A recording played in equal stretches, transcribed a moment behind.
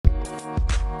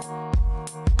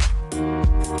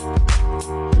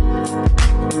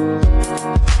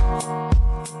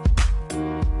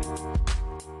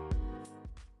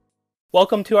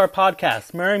Welcome to our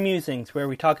podcast, Murray Musings, where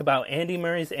we talk about Andy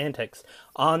Murray's antics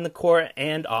on the court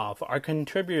and off. Our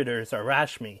contributors are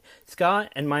Rashmi, Scott,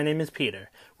 and my name is Peter.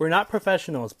 We're not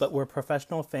professionals, but we're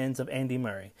professional fans of Andy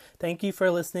Murray. Thank you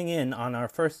for listening in on our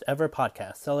first ever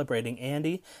podcast celebrating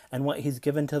Andy and what he's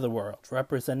given to the world,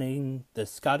 representing the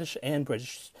Scottish and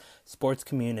British sports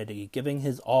community, giving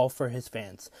his all for his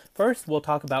fans. First, we'll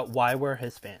talk about why we're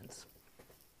his fans.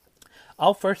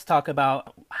 I'll first talk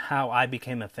about how I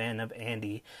became a fan of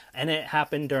Andy, and it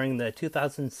happened during the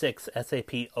 2006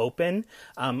 SAP Open.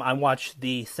 I watched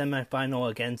the semifinal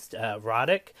against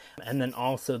Roddick, and then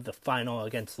also the final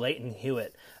against Leighton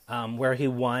Hewitt, where he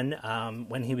won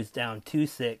when he was down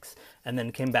 2-6, and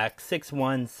then came back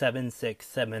 6-1, 7-6,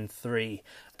 7-3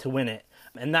 to win it.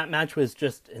 And that match was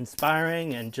just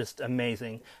inspiring and just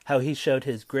amazing, how he showed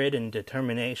his grit and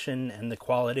determination and the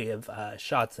quality of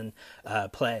shots and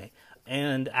play.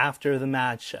 And after the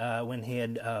match, when he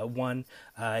had won,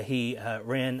 he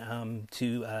ran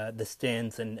to the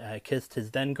stands and kissed his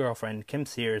then-girlfriend, Kim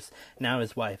Sears, now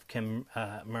his wife, Kim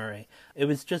Murray. It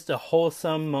was just a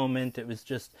wholesome moment. It was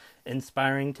just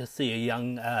inspiring to see a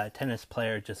young tennis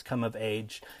player just come of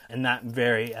age in that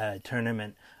very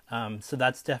tournament. So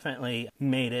that's definitely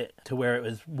made it to where it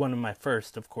was one of my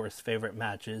first, of course, favorite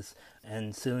matches,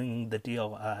 and sealing the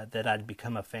deal that I'd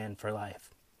become a fan for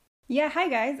life. Yeah, hi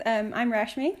guys, I'm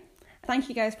Rashmi. Thank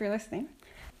you guys for listening.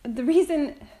 The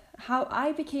reason how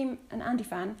I became an Andy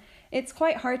fan, it's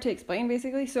quite hard to explain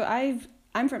basically. So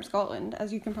I'm from Scotland,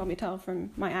 as you can probably tell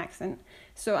from my accent.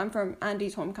 So I'm from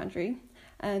Andy's home country.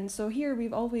 And so here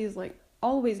we've always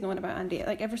known about Andy.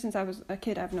 Like ever since I was a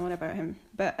kid, I've known about him.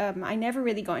 But I never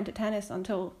really got into tennis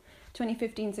until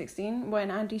 2015-16 when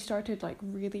Andy started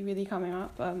really coming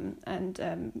up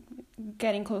and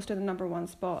getting close to the number one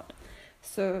spot.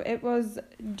 So it was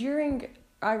during,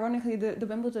 ironically, the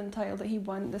Wimbledon title that he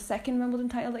won, the second Wimbledon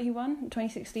title that he won in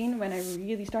 2016, when I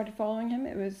really started following him.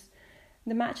 It was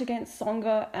the match against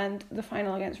Tsonga and the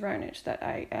final against Raonic that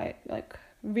I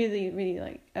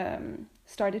really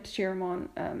started to cheer him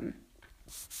on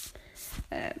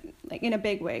in a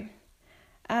big way.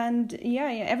 And yeah,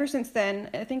 ever since then,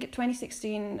 I think at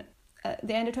 2016,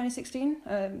 the end of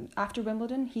 2016, after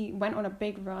Wimbledon, he went on a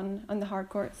big run on the hard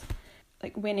courts,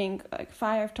 winning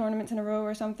 5 tournaments in a row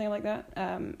or something like that,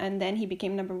 and then he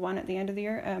became number one at the end of the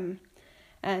year,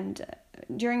 and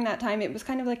during that time it was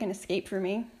kind of like an escape for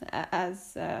me,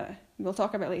 as we'll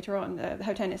talk about later on,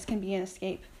 how tennis can be an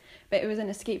escape, but it was an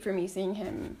escape for me seeing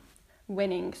him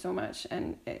winning so much,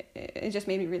 and it just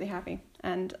made me really happy,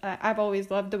 and I've always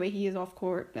loved the way he is off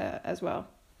court as well,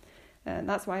 and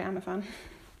that's why I'm a fan.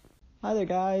 Hi there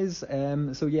guys,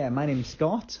 my name's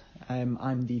Scott.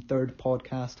 I'm the third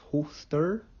podcast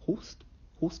hoster,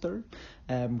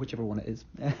 whichever one it is,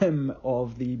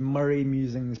 of the Murray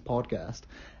Musings podcast,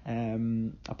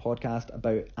 a podcast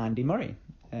about Andy Murray.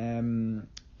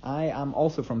 I am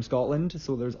also from Scotland,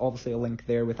 so there's obviously a link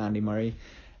there with Andy Murray,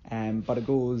 but it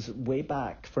goes way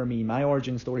back for me. My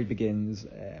origin story begins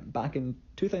back in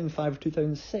 2005 or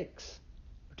 2006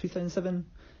 or 2007.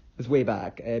 It was way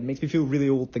back. It makes me feel really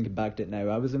old thinking back to it now.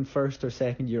 I was in first or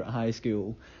second year at high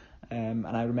school, and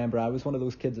I remember I was one of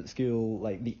those kids at school,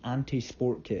 like the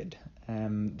anti-sport kid,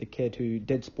 the kid who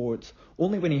did sports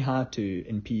only when he had to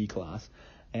in PE class,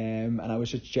 and I was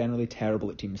just generally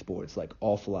terrible at team sports,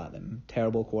 awful at them,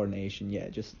 terrible coordination,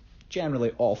 just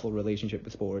generally awful relationship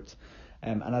with sports,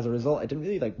 and as a result I didn't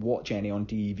really watch any on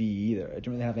TV either. I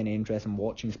didn't really have any interest in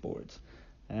watching sports,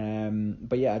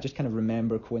 but I just kind of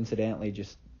remember coincidentally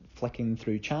just flicking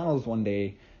through channels one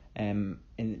day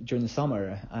during the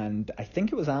summer, and I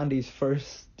think it was Andy's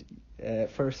first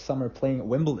summer playing at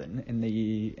Wimbledon in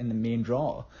the main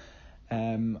draw,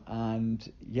 and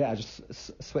I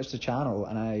just switched the channel,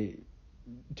 and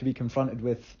to be confronted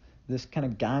with this kind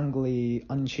of gangly,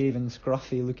 unshaven,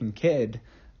 scruffy looking kid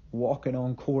walking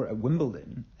on court at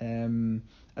Wimbledon,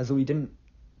 as though he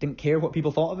didn't care what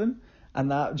people thought of him. And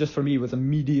that just for me was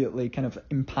immediately kind of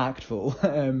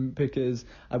impactful, because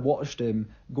I watched him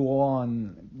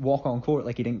walk on court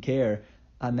like he didn't care,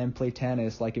 and then play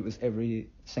tennis like it was every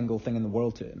single thing in the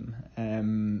world to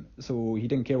him. So he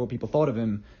didn't care what people thought of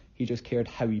him, he just cared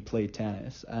how he played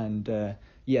tennis. And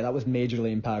that was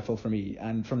majorly impactful for me.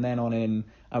 And from then on in,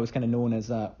 I was kind of known as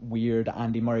that weird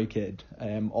Andy Murray kid,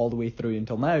 all the way through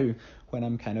until now, when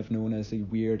I'm kind of known as the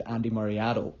weird Andy Murray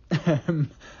adult.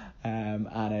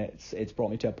 And it's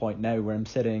brought me to a point now where I'm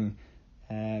sitting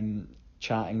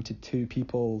chatting to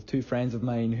two friends of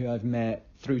mine who I've met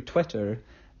through Twitter,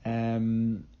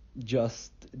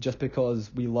 just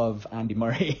because we love Andy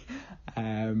Murray.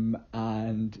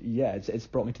 And yeah, it's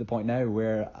brought me to the point now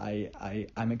where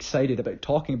I'm excited about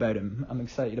talking about him. I'm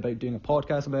excited about doing a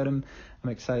podcast about him. I'm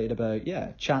excited about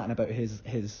chatting about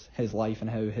his life and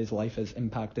how his life has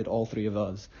impacted all three of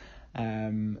us.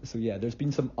 So yeah, there's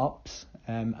been some ups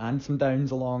and some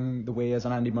downs along the way as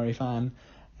an Andy Murray fan.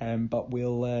 But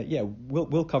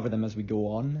we'll cover them as we go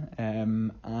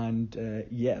on.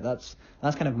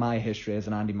 That's kind of my history as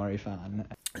an Andy Murray fan.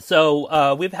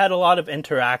 So we've had a lot of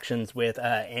interactions with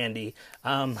Andy,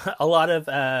 a lot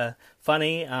of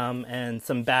funny and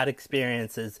some bad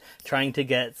experiences trying to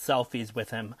get selfies with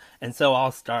him. And so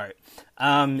I'll start.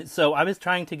 So I was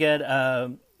trying to get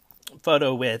a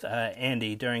photo with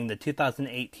Andy during the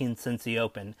 2018 Cincy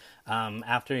Open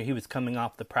after he was coming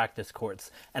off the practice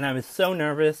courts, and I was so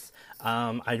nervous.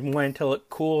 I wanted to look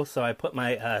cool, so I put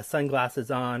my sunglasses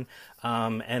on,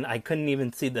 and I couldn't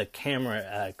even see the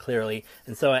camera clearly,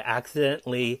 and so I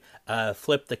accidentally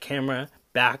flipped the camera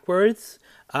backwards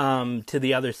to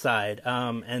the other side,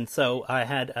 and so I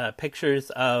had pictures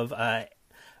of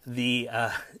the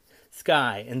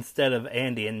Sky instead of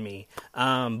Andy and me.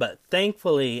 But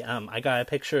thankfully, I got a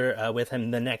picture with him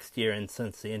the next year in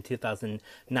Cincy in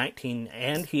 2019,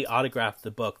 and he autographed the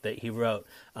book that he wrote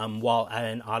while at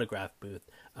an autograph booth.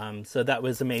 So that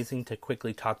was amazing to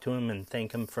quickly talk to him and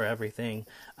thank him for everything.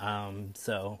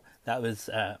 So that was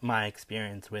my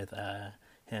experience with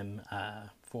him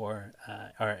for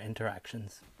our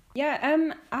interactions.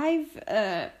 Yeah,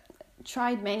 I've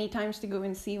tried many times to go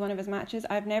and see one of his matches.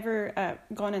 I've never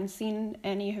gone and seen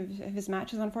any of his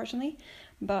matches, unfortunately,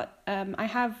 but I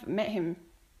have met him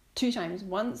 2 times.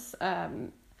 Once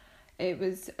it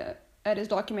was at his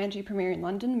documentary premiere in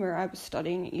London, where I was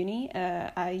studying at uni.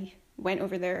 I went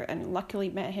over there and luckily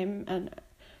met him and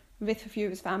with a few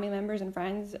of his family members and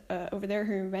friends over there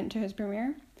who went to his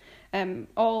premiere.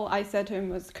 All I said to him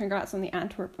was congrats on the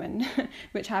Antwerp win,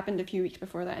 which happened a few weeks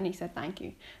before that, and he said thank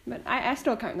you. But I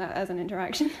still count that as an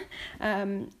interaction.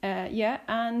 I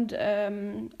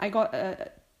got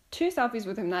 2 selfies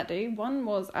with him that day. One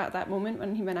was at that moment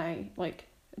when I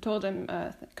told him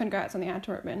congrats on the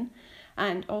Antwerp win,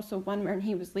 and also one when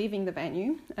he was leaving the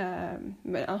venue.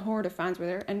 A horde of fans were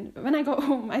there, and when I got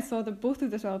home, I saw that both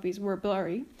of the selfies were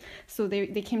blurry, so they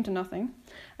came to nothing.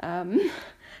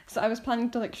 So I was planning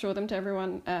to show them to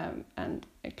everyone, and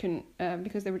I couldn't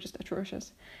because they were just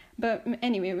atrocious. But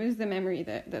anyway, it was the memory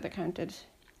that counted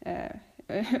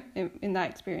in that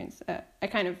experience. I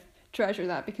kind of treasure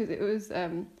that because it was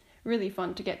really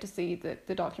fun to get to see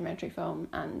the documentary film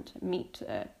and meet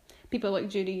people like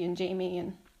Judy and Jamie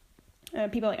and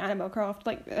people like Annabelle Croft,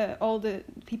 all the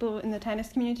people in the tennis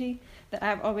community that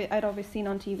I'd always seen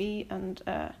on TV, and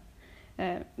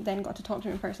then got to talk to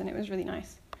him in person. It was really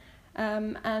nice.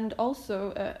 And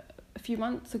also a few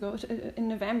months ago in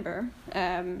November,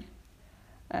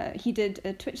 he did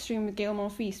a Twitch stream with Gail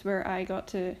Monfils where I got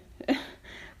to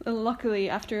luckily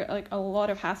after a lot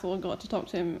of hassle got to talk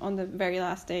to him on the very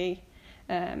last day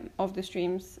of the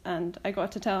streams, and I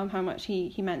got to tell him how much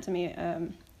he meant to me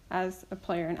as a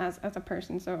player and as a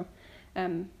person, so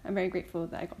I'm very grateful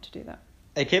that I got to do that.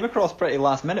 It came across pretty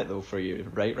last minute though for you,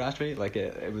 right, Rashmi?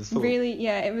 It was so... Really,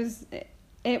 yeah,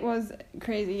 it was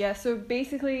crazy, yeah. So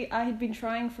basically, I had been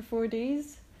trying for 4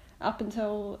 days up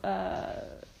until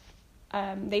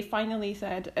they finally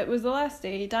said it was the last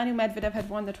day. Daniil Medvedev had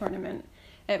won the tournament.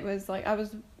 It was I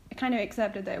was kind of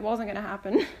accepted that it wasn't going to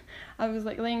happen. I was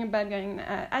laying in bed going,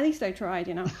 at least I tried,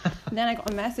 And then I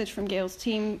got a message from Gail's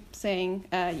team saying,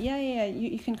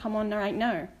 you can come on right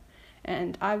now.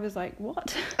 And I was like,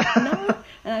 what? No?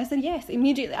 And I said yes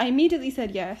immediately. I immediately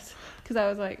said yes, because I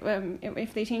was like,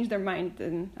 if they change their mind,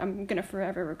 then I'm going to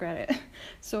forever regret it.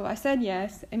 So I said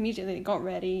yes, immediately got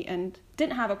ready, and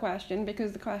didn't have a question,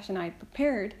 because the question I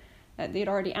prepared, they'd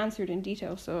already answered in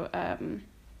detail. So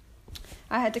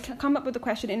I had to come up with a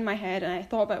question in my head, and I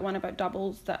thought about one about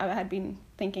doubles that I had been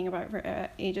thinking about for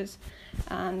ages.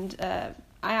 And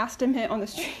I asked him it on the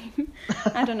stream.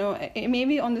 I don't know.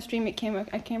 Maybe on the stream I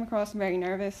came across very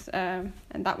nervous, and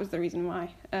that was the reason why.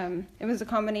 It was a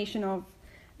combination of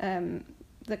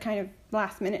the kind of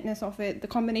last minuteness of it, the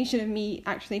combination of me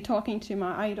actually talking to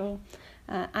my idol,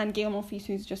 and Gail Monfils,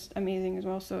 who's just amazing as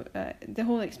well. So the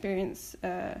whole experience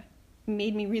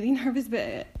made me really nervous,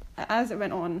 but as it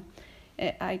went on,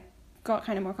 I got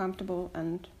kind of more comfortable,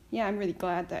 and yeah, I'm really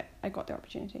glad that I got the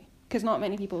opportunity, because not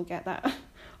many people get that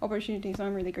opportunity, so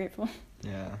I'm really grateful.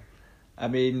 Yeah. I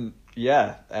mean,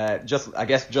 yeah,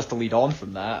 just to lead on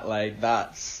from that, like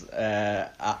that's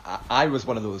I was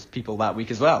one of those people that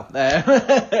week as well, and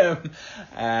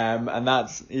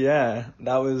that's that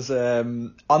was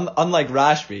unlike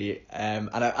Rashmi, and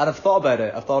I've thought about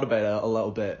it. I've thought about it a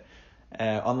little bit.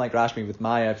 Unlike Rashmi with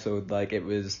my episode, like it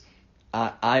was.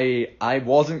 I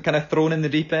wasn't kind of thrown in the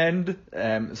deep end,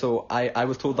 so I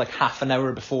was told like half an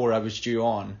hour before I was due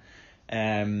on,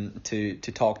 to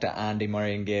talk to Andy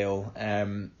Murray and Gail,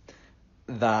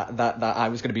 that I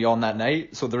was going to be on that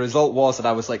night. So the result was that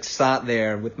I was like sat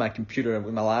there with my computer and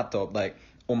with my laptop, like,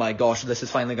 oh my gosh, this is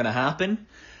finally going to happen,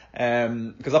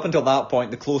 because up until that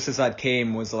point the closest I'd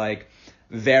came was like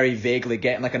very vaguely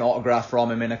getting like an autograph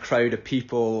from him in a crowd of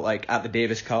people like at the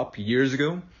Davis Cup years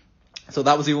ago. So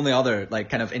that was the only other like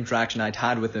kind of interaction I'd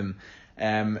had with him.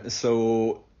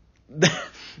 So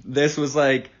this was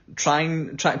like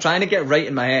trying to get right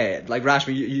in my head. Like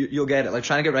Rashmi, you'll get it. Like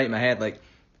trying to get right in my head, like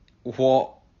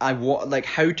what I want, like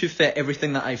how to fit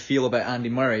everything that I feel about Andy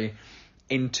Murray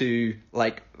into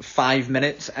like 5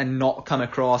 minutes and not come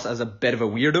across as a bit of a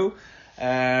weirdo.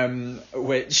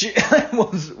 Which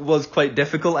was quite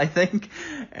difficult, I think,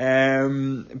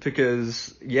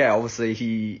 because obviously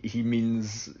he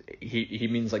means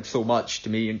like so much to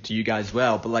me and to you guys as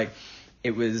well, but like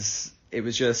it was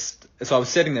just, so I was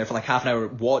sitting there for like half an hour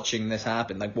watching this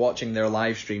happen, like watching their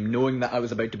live stream, knowing that I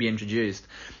was about to be introduced,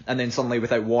 and then suddenly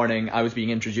without warning I was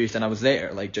being introduced and I was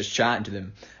there like just chatting to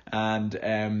them. And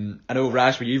I know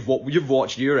Rashmi, you've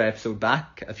watched your episode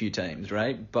back a few times,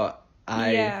 right? But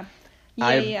I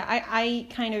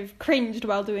kind of cringed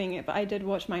while doing it, but I did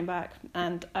watch mine back,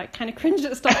 and I kind of cringed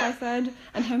at stuff I said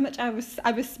and how much I was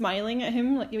smiling at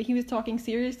him. Like he was talking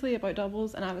seriously about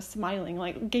doubles, and I was smiling,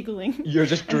 like giggling. You're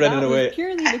just grinning away.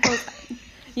 Purely because,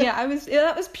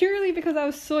 that was purely because I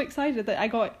was so excited that I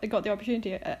got the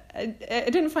opportunity. I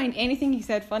didn't find anything he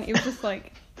said funny. It was just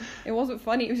like, it wasn't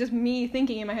funny. It was just me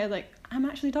thinking in my head like, I'm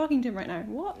actually talking to him right now.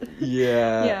 What?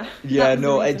 Yeah.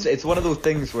 No, it's one of those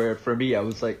things where for me I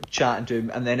was like chatting to him,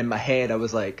 and then in my head I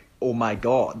was like, oh my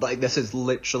god, like this is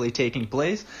literally taking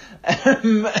place.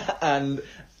 And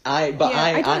I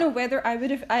don't know whether I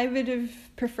would have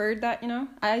preferred that.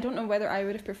 I don't know whether I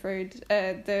would have preferred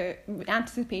the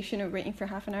anticipation of waiting for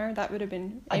half an hour. That would have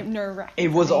been nerve-wracking.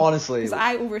 It was honestly, because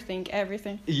I overthink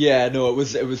everything. Yeah, no, it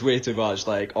was way too much.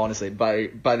 Like honestly, by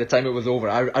the time it was over,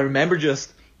 I remember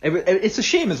just. It's a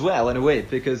shame as well in a way,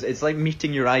 because it's like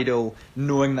meeting your idol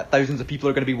knowing that thousands of people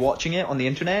are going to be watching it on the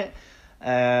internet.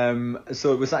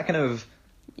 So it was that kind of.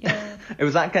 Yeah. It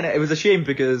was a shame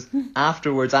because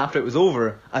afterwards, after it was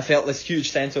over, I felt this huge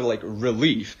sense of like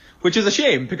relief, which is a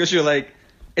shame because you're like,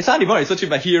 it's Andy Murray, such a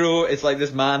my hero. It's like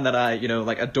this man that I,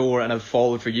 like adore and have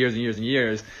followed for years and years and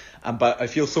years. But I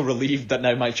feel so relieved that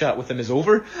now my chat with him is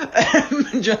over,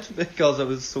 just because I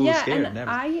was so scared.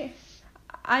 And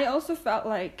I also felt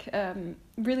like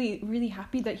really, really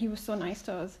happy that he was so nice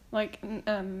to us. Like,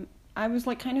 I was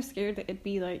like kind of scared that it'd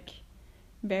be like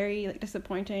very like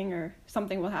disappointing or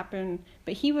something will happen.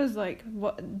 But he was like,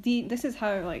 this is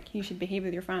how like you should behave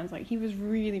with your fans. Like he was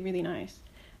really, really nice,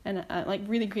 and like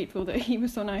really grateful that he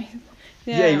was so nice.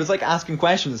 Yeah, he was like asking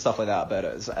questions and stuff like that about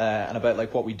us, and about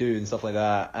like what we do and stuff like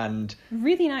that, and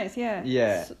really nice.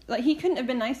 Yeah. So, like he couldn't have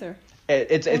been nicer.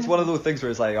 It's one of those things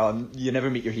where it's like, you never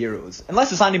meet your heroes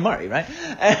unless it's Andy Murray, right?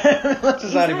 Unless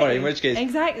it's Andy Murray, in which case,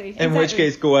 in which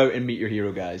case, go out and meet your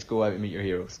hero, guys. Go out and meet your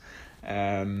heroes.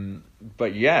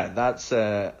 But yeah, that's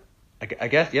I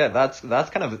guess that's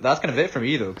kind of it for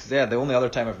me though, because the only other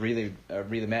time I've really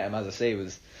met him, as I say,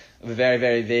 was very,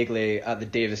 very vaguely at the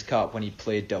Davis Cup when he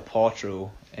played Del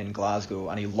Potro in Glasgow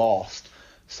and he lost.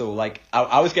 So, like,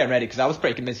 I was getting ready because I was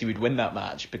pretty convinced he would win that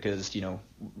match because,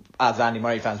 as Andy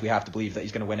Murray fans, we have to believe that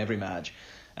he's going to win every match.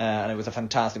 And it was a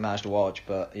fantastic match to watch.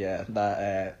 But, yeah,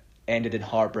 that ended in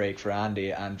heartbreak for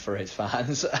Andy and for his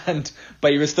fans.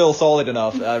 But he was still solid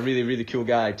enough, a really, really cool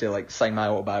guy to, like, sign my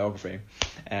autobiography.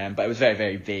 But it was very,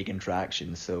 very vague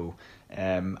interaction. So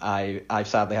I've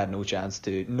sadly had no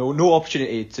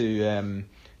opportunity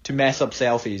to mess up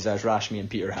selfies as Rashmi and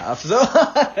Peter have. So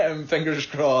fingers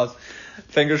crossed.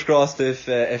 Fingers crossed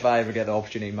if I ever get the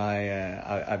opportunity,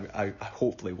 I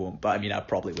hopefully won't, but I mean I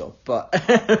probably will. But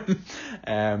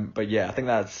yeah, I think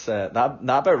that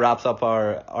about wraps up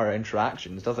our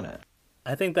interactions, doesn't it?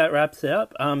 I think that wraps it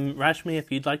up. Rashmi,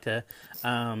 if you'd like to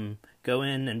go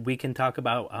in and we can talk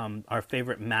about our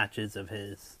favorite matches of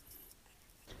his.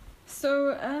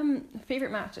 So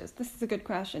favorite matches. This is a good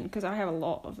question because I have a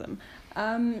lot of them.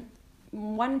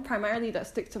 One primarily that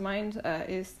sticks to mind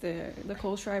is the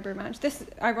Kohlschreiber match. This,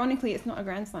 ironically, it's not a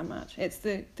Grand Slam match. It's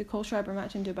the Kohlschreiber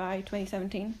match in Dubai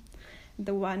 2017.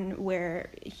 the one where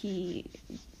he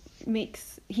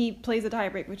plays a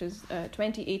tiebreak, which is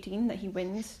 2018, that he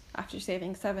wins after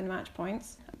saving 7 match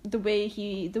points. The way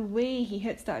he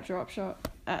hits that drop shot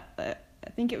at I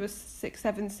think it was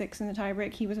 6-7-6 in the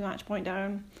tiebreak. He was a match point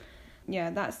down. Yeah,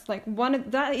 that's like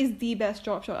that is the best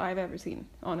drop shot I've ever seen,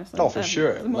 honestly. Oh, for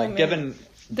sure. Like given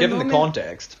the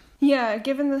context. Yeah,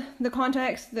 given the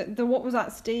context, the what was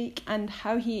at stake, and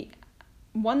how he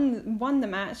won the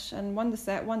match and won the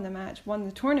set, won the match, won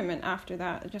the tournament after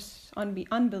that, just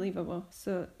unbelievable.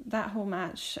 So that whole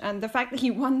match, and the fact that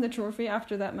he won the trophy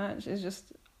after that match, is just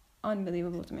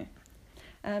unbelievable to me.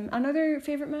 Another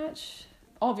favourite match,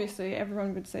 obviously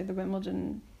everyone would say the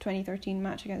Wimbledon 2013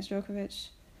 match against Djokovic.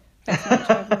 Best match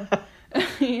ever.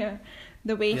 Yeah.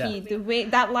 The way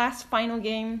that last final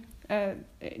game,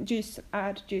 juice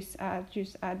add.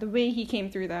 The way he came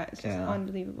through that is just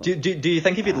unbelievable. Do you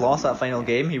think if he'd lost that final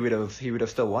game, he would have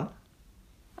still won?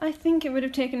 I think it would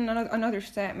have taken another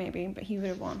set maybe, but he would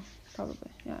have won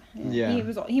probably. Yeah. He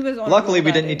was on. Luckily,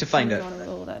 we didn't need to find it. He was on a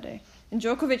roll that day, and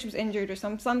Djokovic was injured or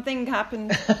something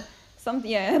happened.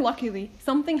 Luckily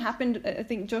something happened. I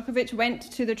think Djokovic went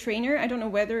to the trainer. I don't know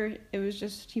whether it was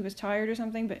just he was tired or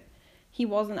something, but he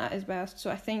wasn't at his best.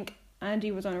 So I think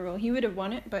Andy was on a roll. He would have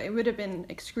won it, but it would have been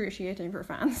excruciating for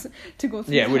fans to go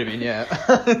through. Yeah, it would have been. Yeah.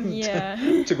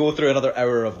 Yeah. To go through another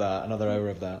hour of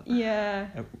that. Yeah.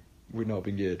 Would not have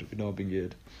been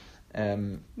good.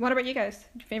 What about you guys?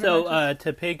 Favorite matches?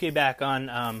 To piggyback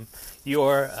on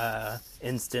your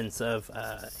instance of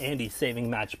Andy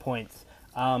saving match points.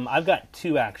 I've got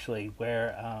 2 actually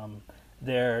where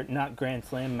they're not Grand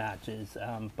Slam matches,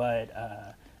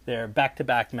 but they're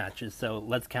back-to-back matches. So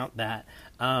let's count that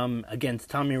against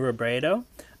Tommy Robredo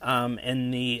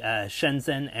in the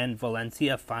Shenzhen and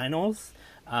Valencia finals.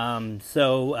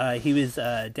 So he was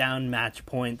down match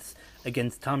points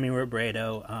against Tommy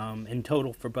Robredo. In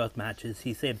total for both matches,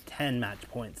 he saved 10 match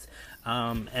points.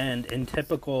 And in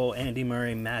typical Andy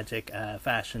Murray magic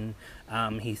fashion,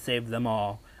 he saved them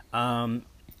all.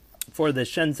 For the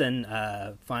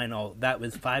Shenzhen final, that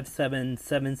was 5-7,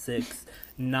 7-6,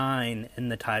 9 in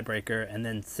the tiebreaker, and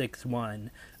then 6-1.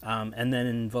 And then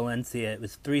in Valencia, it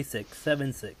was 3-6,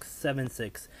 7-6,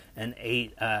 7-6, and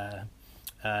 8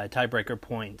 tiebreaker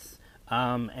points.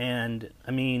 And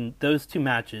I mean, those 2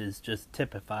 matches just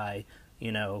typify,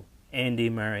 Andy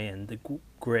Murray and the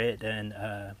grit and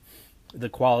the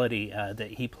quality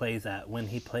that he plays at when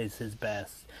he plays his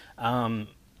best.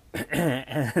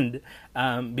 And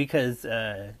because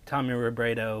Tommy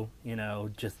Robredo,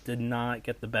 just did not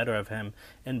get the better of him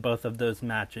in both of those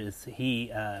matches,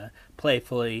 he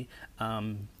playfully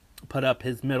put up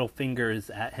his middle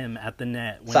fingers at him at the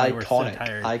net when they were so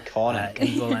tired. Iconic.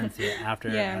 In Valencia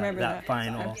after that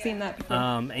final. I've seen that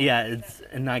before. It's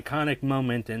an iconic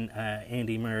moment in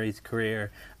Andy Murray's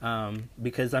career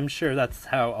because I'm sure that's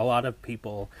how a lot of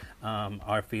people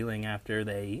are feeling after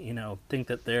they, think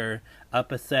that they're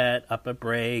up a set, up a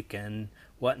break, and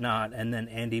whatnot, and then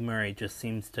Andy Murray just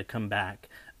seems to come back.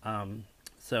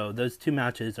 So those 2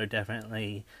 matches are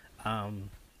definitely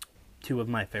 2 of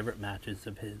my favorite matches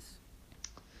of his.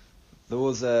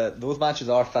 Those matches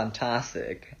are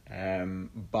fantastic,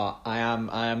 but I am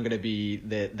going to be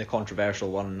the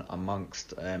controversial one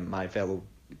amongst my fellow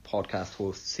podcast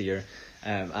hosts here,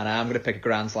 and I am going to pick a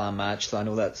Grand Slam match. So I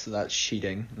know that's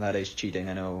cheating. That is cheating.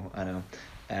 I know.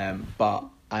 But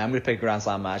I am going to pick a Grand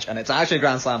Slam match, and it's actually a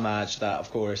Grand Slam match that,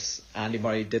 of course, Andy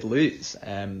Murray did lose.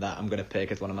 That I'm going to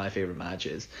pick as one of my favorite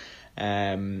matches.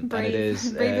 And it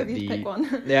is pick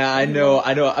one. Yeah, I know.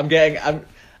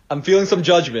 I'm feeling some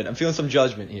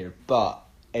judgment here, but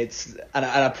it's and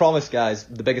I promise, guys,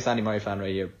 the biggest Andy Murray fan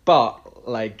right here. But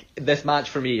like this match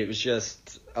for me, it was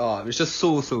just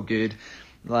so good.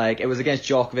 Like it was against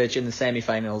Djokovic in the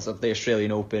semi-finals of the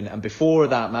Australian Open, and before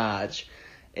that match,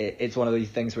 it's one of these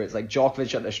things where it's like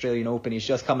Djokovic at the Australian Open. He's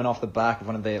just coming off the back of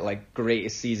one of the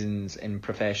greatest seasons in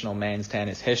professional men's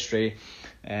tennis history.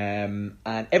 And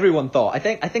everyone thought, I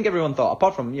think everyone thought,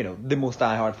 apart from, the most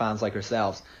diehard fans like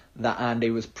ourselves, that Andy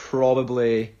was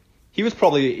probably going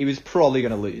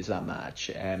to lose that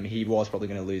match. He was probably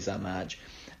going to lose that match.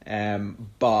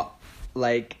 But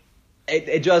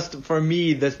it just, for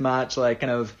me, this match kind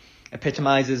of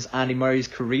epitomizes Andy Murray's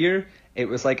career. It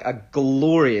was a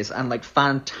glorious and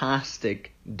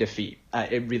fantastic defeat.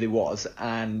 It really was.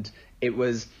 And it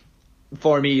was,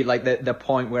 for me, the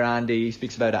point where Andy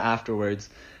speaks about it afterwards,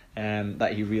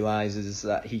 that he realizes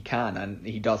that he can and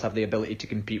he does have the ability to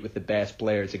compete with the best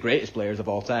players, the greatest players of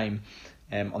all time,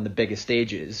 on the biggest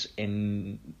stages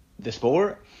in the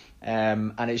sport.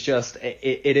 And it's just,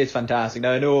 it is fantastic.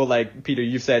 Now I know, Peter,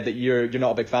 you've said that you're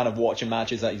not a big fan of watching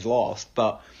matches that he's lost,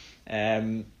 but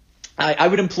I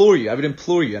would implore you,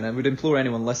 and I would implore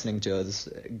anyone listening to us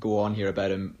go on here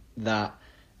about him, that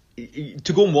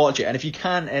to go and watch it. And if you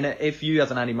can, and if you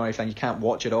as an Andy Murray fan you can't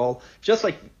watch it all, just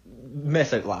like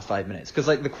miss out the last 5 minutes, because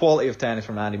like the quality of tennis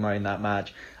from Andy Murray in that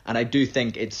match, and I do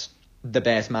think it's the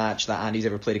best match that Andy's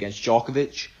ever played against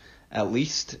Djokovic, at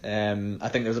least. I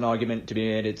think there's an argument to be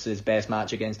made it's his best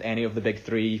match against any of the big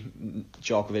three,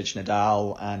 Djokovic,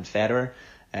 Nadal and Federer.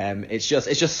 It's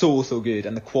just so good,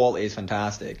 and the quality is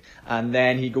fantastic. And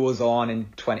then he goes on in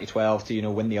 2012 to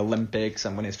win the Olympics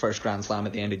and win his first Grand Slam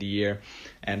at the end of the year.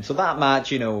 So that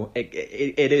match,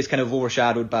 it is kind of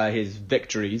overshadowed by his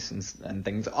victories and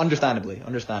things,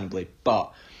 understandably.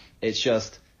 But it's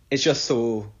just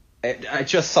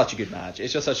such a good match.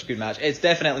 It's just such a good match. It's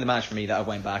definitely the match for me that I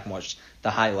went back and watched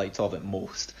the highlights of it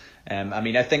most.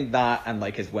 I think that, and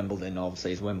like his Wimbledon,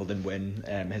 obviously his Wimbledon win,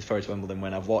 his first Wimbledon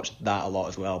win, I've watched that a lot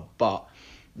as well. But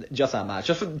just that match,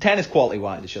 just for tennis quality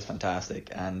wise, it's just fantastic.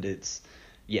 And it's,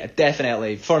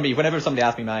 definitely for me, whenever somebody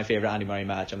asks me my favourite Andy Murray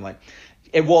match, I'm like,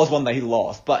 it was one that he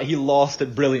lost, but he lost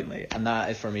it brilliantly. And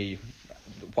that is for me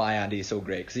why Andy is so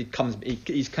great, because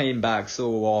he's came back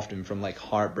so often from like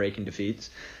heartbreaking defeats.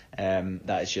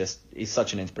 That is just, he's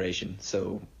such an inspiration.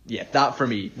 So that for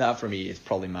me is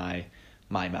probably my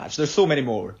match. There's so many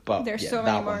more, but there's so many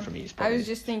that more. one for me is probably. I was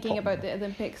just thinking about the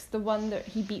Olympics, the one that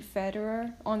he beat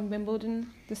Federer on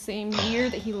Wimbledon the same year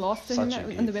that he lost to him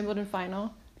in the Wimbledon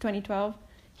final, 2012.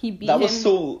 He beat him. That was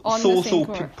so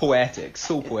poetic,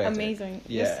 so poetic. Amazing.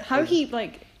 Yeah. Just how he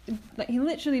he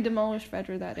literally demolished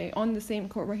Federer that day on the same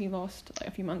court where he lost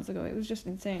a few months ago. It was just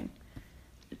insane.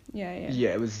 Yeah,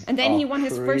 it was. And then he won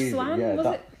his first slam.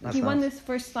 He won nice. his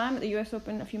first slam at the US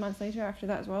Open a few months later after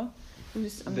that as well. It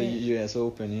was amazing. The US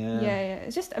Open, yeah. Yeah.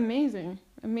 It's just amazing.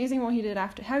 Amazing what he did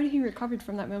after. How he recovered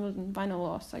from that Wimbledon final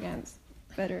loss against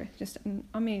Federer. Just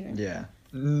amazing. Yeah.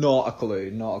 Not a clue,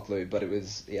 but it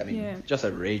was, just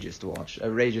outrageous to watch.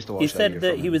 He said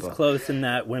that he was close in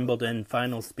that Wimbledon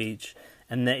final speech,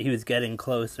 and that he was getting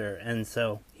closer, and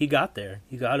so he got there.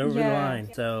 He got over the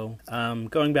line. So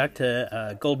going back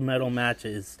to gold medal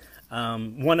matches,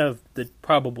 one of the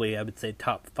probably, I would say,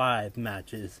 top 5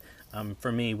 matches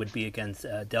for me would be against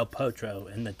Del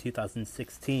Potro in the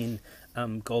 2016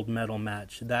 gold medal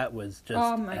match. That was just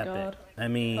epic. God. I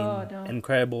mean,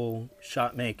 incredible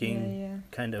shot making,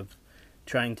 kind of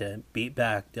trying to beat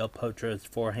back Del Potro's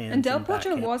forehand. And Del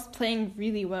Potro was playing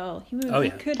really well.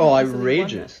 He could have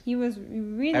outrageous. He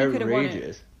really could have won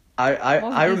it.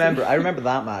 I remember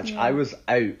that match. Yeah. I was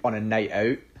out on a night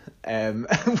out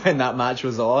when that match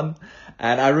was on.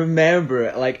 And I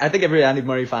remember, I think every Andy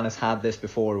Murray fan has had this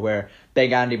before, where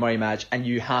big Andy Murray match, and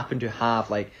you happen to have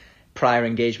prior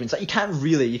engagements that you can't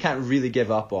really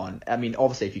give up on. I mean,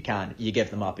 obviously if you can, you give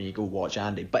them up and you go watch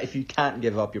Andy. But if you can't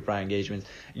give up your prior engagements,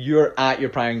 you're at your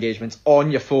prior engagements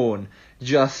on your phone,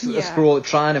 just scroll,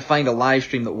 trying to find a live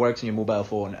stream that works on your mobile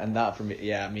phone. And that for me,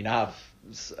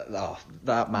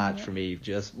 that match for me,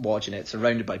 just watching it,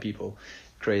 surrounded by people.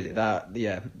 Crazy.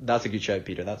 That's a good shout,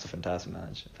 Peter. That's a fantastic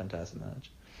match.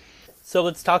 So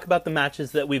let's talk about the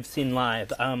matches that we've seen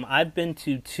live. I've been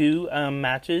to 2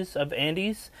 matches of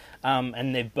Andy's,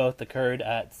 and they've both occurred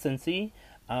at Cincy,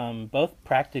 both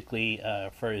practically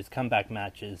for his comeback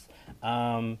matches.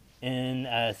 In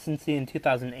Cincy in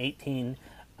 2018,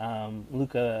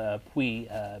 Luca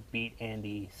Pouille beat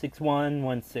Andy 6-1,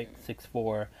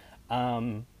 1-6,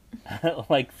 6-4.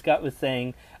 Like Scott was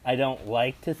saying, I don't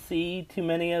like to see too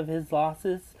many of his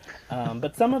losses,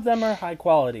 but some of them are high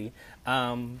quality.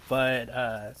 But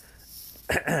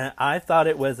I thought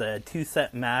it was a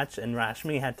 2-set match, and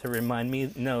Rashmi had to remind me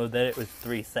that it was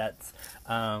 3 sets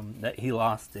that he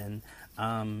lost in.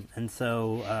 And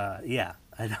so, I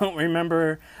don't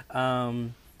remember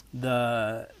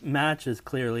the match as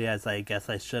clearly as I guess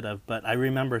I should have, but I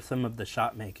remember some of the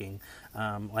shot making,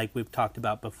 like we've talked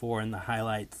about before in the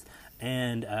highlights.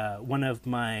 And one of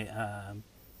my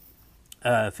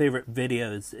favorite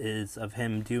videos is of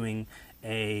him doing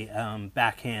a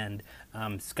backhand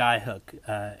skyhook,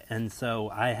 and so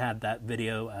I had that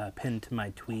video pinned to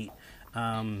my tweet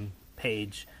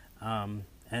page,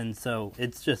 and so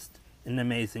it's just an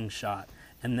amazing shot.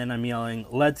 And then I'm yelling,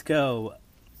 "Let's go!"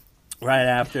 right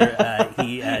after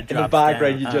he drops in the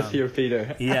background. Down. You just hear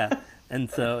Peter. Yeah, and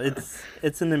so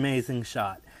it's an amazing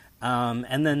shot.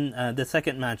 And then the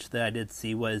second match that I did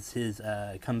see was his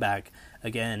comeback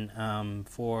again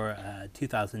for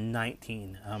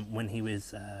 2019 when he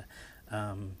was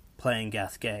playing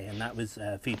Gasquet, and that was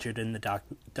featured in the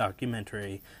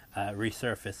documentary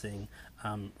Resurfacing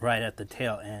right at the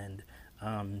tail end.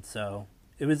 So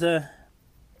it was a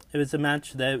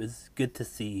match that it was good to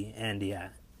see Andy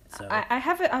at. So I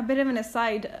have a bit of an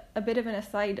aside.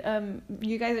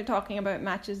 You guys are talking about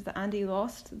matches that Andy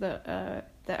lost that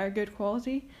are good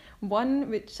quality. One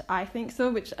which I think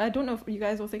so, which I don't know if you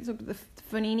guys will think so, but the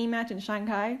Fognini match in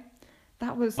Shanghai,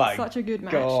 that was such a good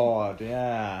match. God,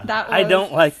 yeah. I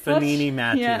don't like Fognini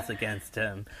matches against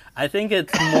him. I think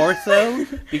it's more so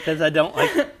because I don't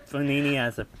like Fognini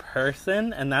as a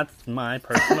person, and that's my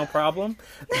personal problem.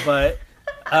 But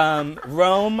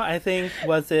Rome, I think,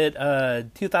 was it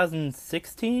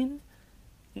 2016?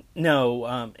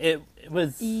 No, it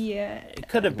was. Yeah, it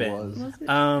could have been. Was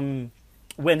it?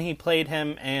 When he played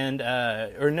him, and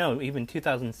even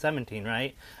 2017,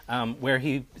 right? Where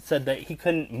he said that he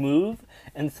couldn't move,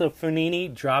 and so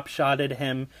Fognini drop-shotted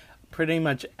him pretty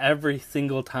much every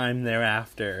single time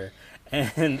thereafter,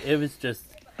 and it was just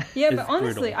but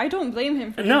honestly, brutal. I don't blame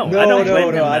him for I don't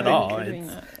blame him at all.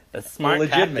 It's a smart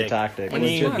legitimate tactic. When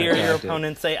you hear your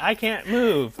opponent say, "I can't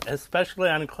move," especially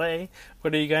on clay,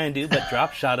 what are you going to do but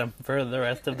drop-shot him for the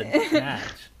rest of the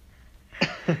match?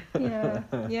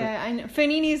 Yeah, I know.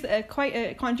 Fognini's quite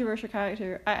a controversial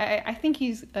character. I think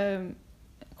he's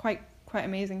quite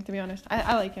amazing, to be honest.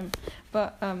 I like him,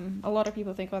 but a lot of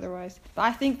people think otherwise. But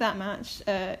I think that match,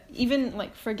 even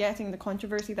like forgetting the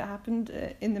controversy that happened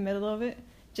in the middle of it,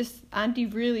 just Andy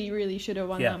really should have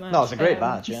won that match. No, it was a great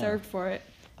match. He served for it.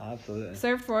 Absolutely.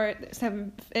 Served for it.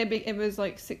 It was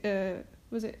like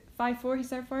was it 5-4? He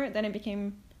served for it. Then it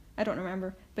became, I don't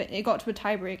remember, but it got to a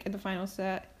tiebreak in the final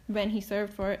set when he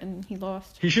served for it and he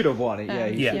lost. He should have won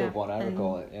it. He should have won. I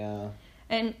recall it. Yeah.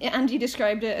 And Andy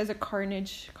described it as a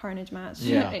carnage match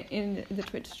in the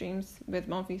Twitch streams with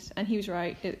Monfils, and he was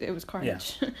right. It was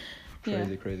carnage. Yeah.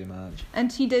 Crazy match.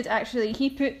 And he did actually. He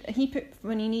put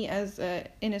Fognini as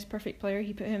in his perfect player.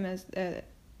 He put him as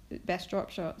best drop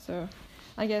shot. So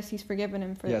I guess he's forgiven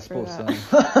him for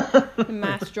that. The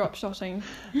mass drop shotting.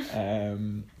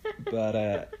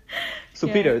 So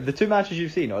Peter, the two matches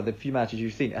you've seen, or the few matches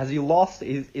you've seen, has he lost?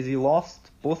 Is he lost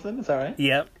both of them? Is that right?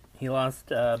 Yep, he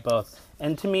lost both.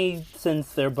 And to me,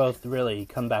 since they're both really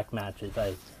comeback matches,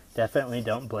 I definitely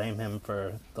don't blame him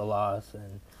for the loss.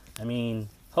 And I mean,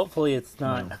 hopefully it's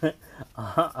not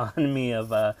on me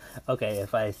of okay,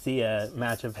 if I see a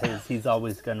match of his, he's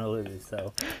always gonna lose.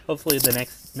 So hopefully the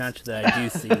next match that I do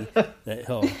see, that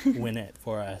he'll win it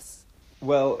for us.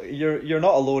 Well, you're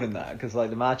not alone in that, because like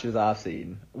the matches I've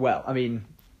seen, well, I mean,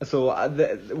 so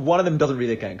one of them doesn't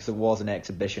really count because it was an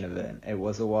exhibition event. It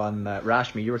was the one that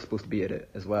Rashmi, you were supposed to be at it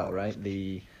as well, right?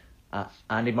 The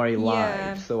Andy Murray Live.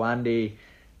 Yeah. So Andy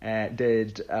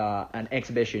did an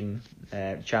exhibition,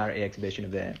 charity exhibition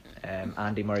event,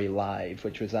 Andy Murray Live,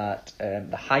 which was at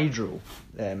the Hydro.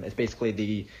 It's basically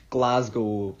the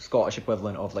Glasgow Scottish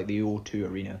equivalent of like the O2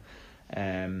 Arena.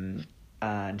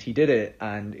 And he did it,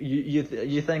 and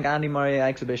you think Andy Murray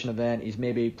exhibition event, he's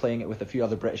maybe playing it with a few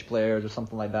other British players or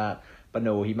something like that, but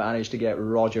no, he managed to get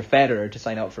Roger Federer to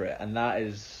sign up for it, and that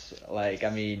is like,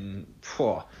 I mean,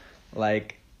 Roger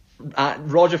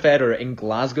Federer in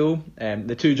Glasgow,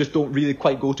 the two just don't really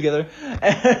quite go together.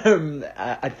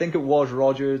 I think it was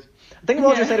Roger's. I think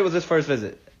Roger said it was his first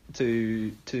visit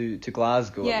to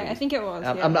Glasgow. Yeah, I think it was.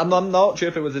 I'm not sure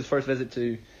if it was his first visit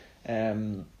to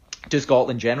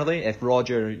Scotland generally. If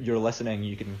Roger, you're listening,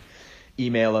 you can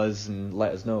email us and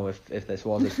let us know if this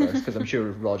was his first, because I'm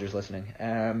sure Roger's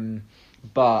listening.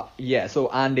 But yeah, so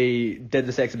Andy did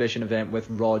this exhibition event with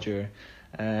Roger.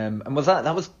 And was that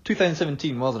was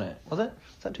 2017, wasn't it? Was that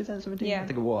 2017? Yeah. I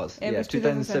think it was. It was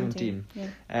 2017.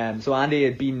 Yeah. So Andy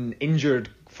had been injured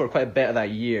for quite a bit of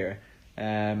that year,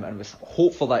 and was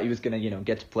hopeful that he was going to,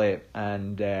 get to play it,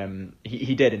 and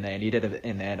he did in the end. He did it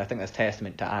in the end. I think that's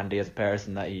testament to Andy as a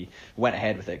person that he went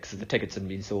ahead with it, because the tickets hadn't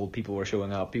been sold. People were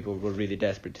showing up. People were really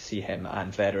desperate to see him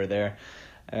and Federer there.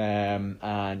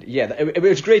 And yeah, it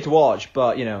was great to watch,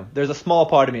 but there's a small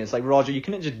part of me, it's like, Roger, you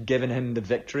couldn't have just given him the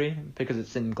victory because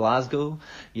it's in Glasgow,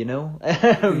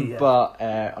 but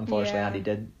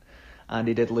unfortunately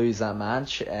Andy did lose that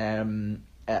match.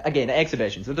 Again,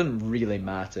 exhibitions, it didn't really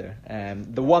matter.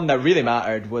 The one that really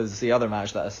mattered was the other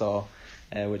match that I saw,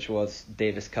 which was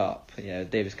Davis Cup.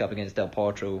 Davis Cup against Del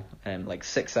Potro,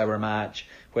 6-hour match,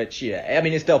 which,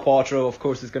 it's Del Potro, of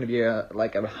course it's going to be a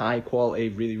high quality,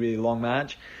 really, really long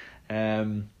match.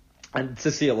 And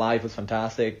to see it live was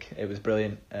fantastic. It was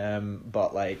brilliant.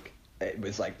 But it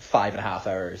was 5.5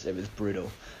 hours. It was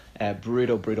brutal.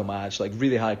 Brutal match,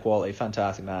 really high quality,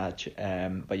 fantastic match.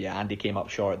 But yeah, Andy came up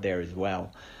short there as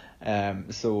well.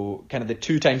 So kind of the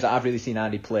two times that I've really seen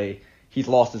Andy play, he's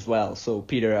lost as well. So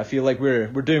Peter, I feel like we're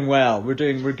doing well. We're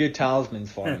good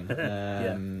talismans for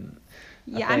him.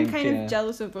 I'm kind of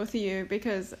jealous of both of you,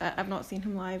 because I've not seen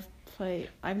him live play.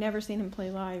 I've never seen him play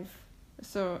live.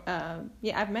 So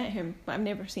yeah, I've met him, but I've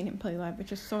never seen him play live,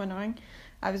 which is so annoying.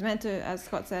 I was meant to, as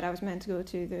Scott said, I was meant to go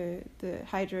to the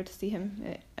Hydro to see him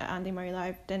at Andy Murray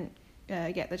Live. Didn't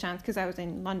get the chance because I was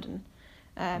in London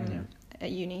at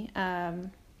uni.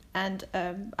 And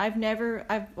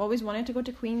I've always wanted to go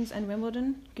to Queen's and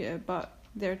Wimbledon, but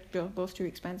they're both too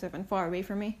expensive and far away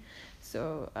from me.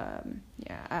 So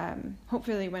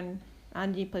hopefully when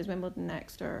Andy plays Wimbledon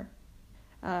next, or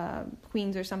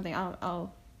Queen's or something,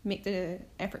 I'll make the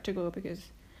effort to go, because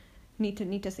need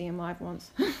to see him live once.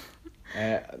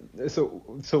 So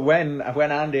when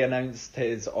Andy announced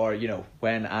his, or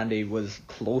when Andy was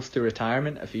close to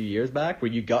retirement a few years back, were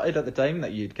you gutted at the time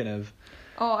that you'd kind of?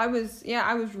 Oh, I was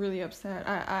really upset.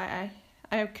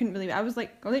 I couldn't believe it. I was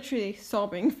like literally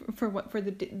sobbing for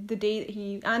the day that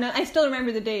he, and I still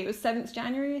remember the day. It was 7th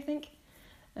January, I think.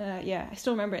 I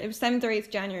still remember it. It was 7th or 8th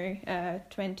January,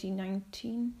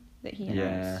 2019 that he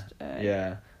announced.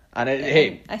 And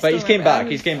he's came back.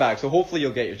 He's came back. So hopefully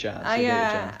you'll get your chance.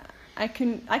 I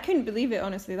couldn't believe it,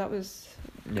 honestly. That was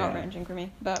gut-wrenching for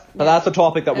me. But that's a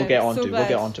topic that we'll get onto. So we'll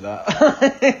get onto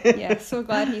that. Yeah, so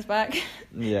glad he's back.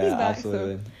 Yeah, he's back,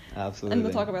 absolutely. so. Absolutely. And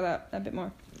we'll talk about that a bit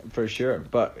more. For sure.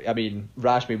 But I mean,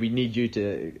 Rashmi, we need you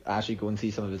to actually go and see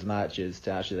some of his matches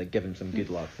to actually give him some good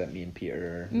luck that me and Peter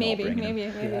are maybe. Me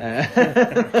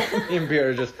and Peter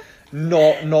are just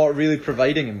not really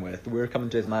providing him with. We're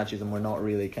coming to his matches and we're not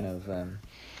really kind of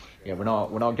we're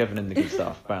not giving him the good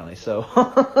stuff apparently. So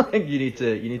I think you need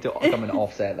to come and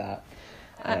offset that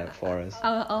for us.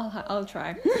 I'll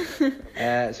try.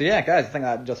 So yeah, guys, I think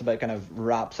that just about kind of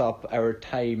wraps up our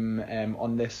time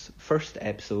on this first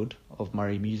episode of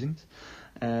Murray Musings.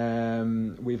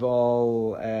 We've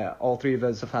all three of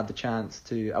us have had the chance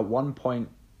to at one point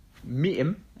meet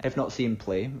him, if not see him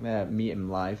play, meet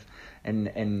him live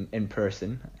in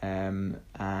person.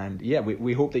 And yeah,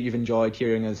 we hope that you've enjoyed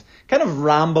hearing us kind of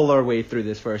ramble our way through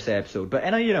this first episode, but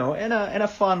in a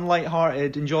fun,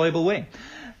 light-hearted, enjoyable way.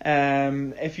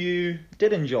 If you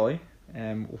did enjoy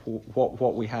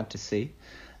what we had to say,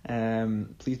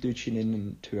 please do tune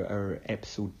in to our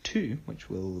episode 2, which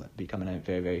will be coming out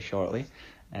very, very shortly,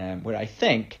 where I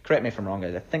think, correct me if I'm wrong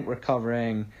guys, I think we're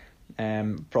covering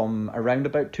from around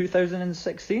about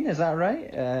 2016, is that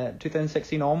right?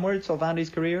 2016 onwards of Andy's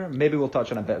career. Maybe we'll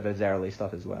touch on a bit of his early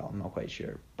stuff as well, I'm not quite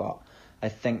sure, but I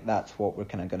think that's what we're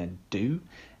kind of going to do.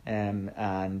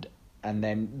 And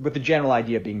then with the general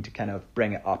idea being to kind of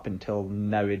bring it up until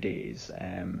nowadays,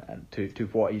 and to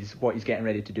what he's getting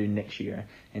ready to do next year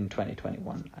in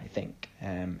 2021, I think.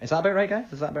 Is that about right,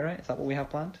 guys? Is that about right? Is that what we have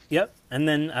planned? Yep. And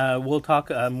then we'll talk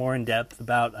more in depth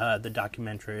about the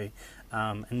documentary,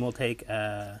 and we'll take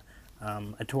a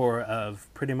tour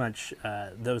of pretty much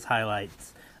those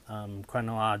highlights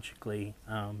chronologically,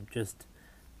 just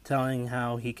telling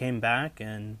how he came back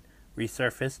and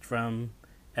resurfaced from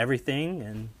everything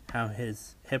and how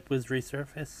his hip was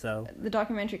resurfaced. So the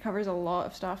documentary covers a lot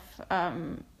of stuff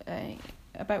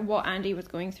about what Andy was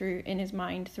going through in his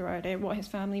mind throughout it, what his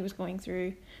family was going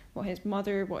through, what his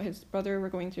mother, what his brother were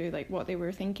going through, like what they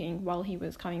were thinking while he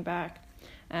was coming back,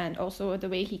 and also the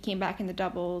way he came back in the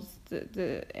doubles,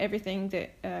 the everything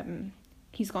that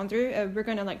he's gone through. We're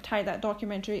gonna tie that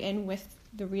documentary in with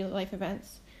the real life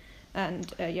events, and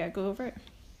go over it.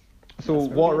 So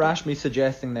what Rashmi's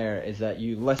suggesting there is that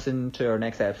you listen to our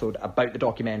next episode about the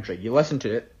documentary. You listen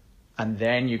to it, and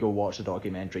then you go watch the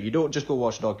documentary. You don't just go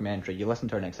watch the documentary. You listen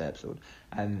to our next episode,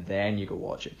 and then you go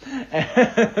watch it.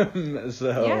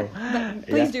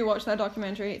 Please do watch that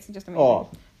documentary. It's just amazing. Oh,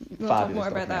 we'll talk more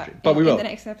about that but we will in the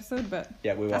next episode. But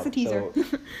yeah, we will. That's a teaser. So,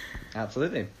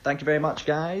 absolutely. Thank you very much,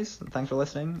 guys. Thanks for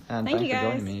listening, and thanks for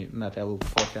joining me, my fellow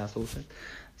podcast hosts.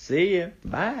 See you.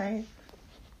 Bye.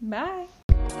 Bye.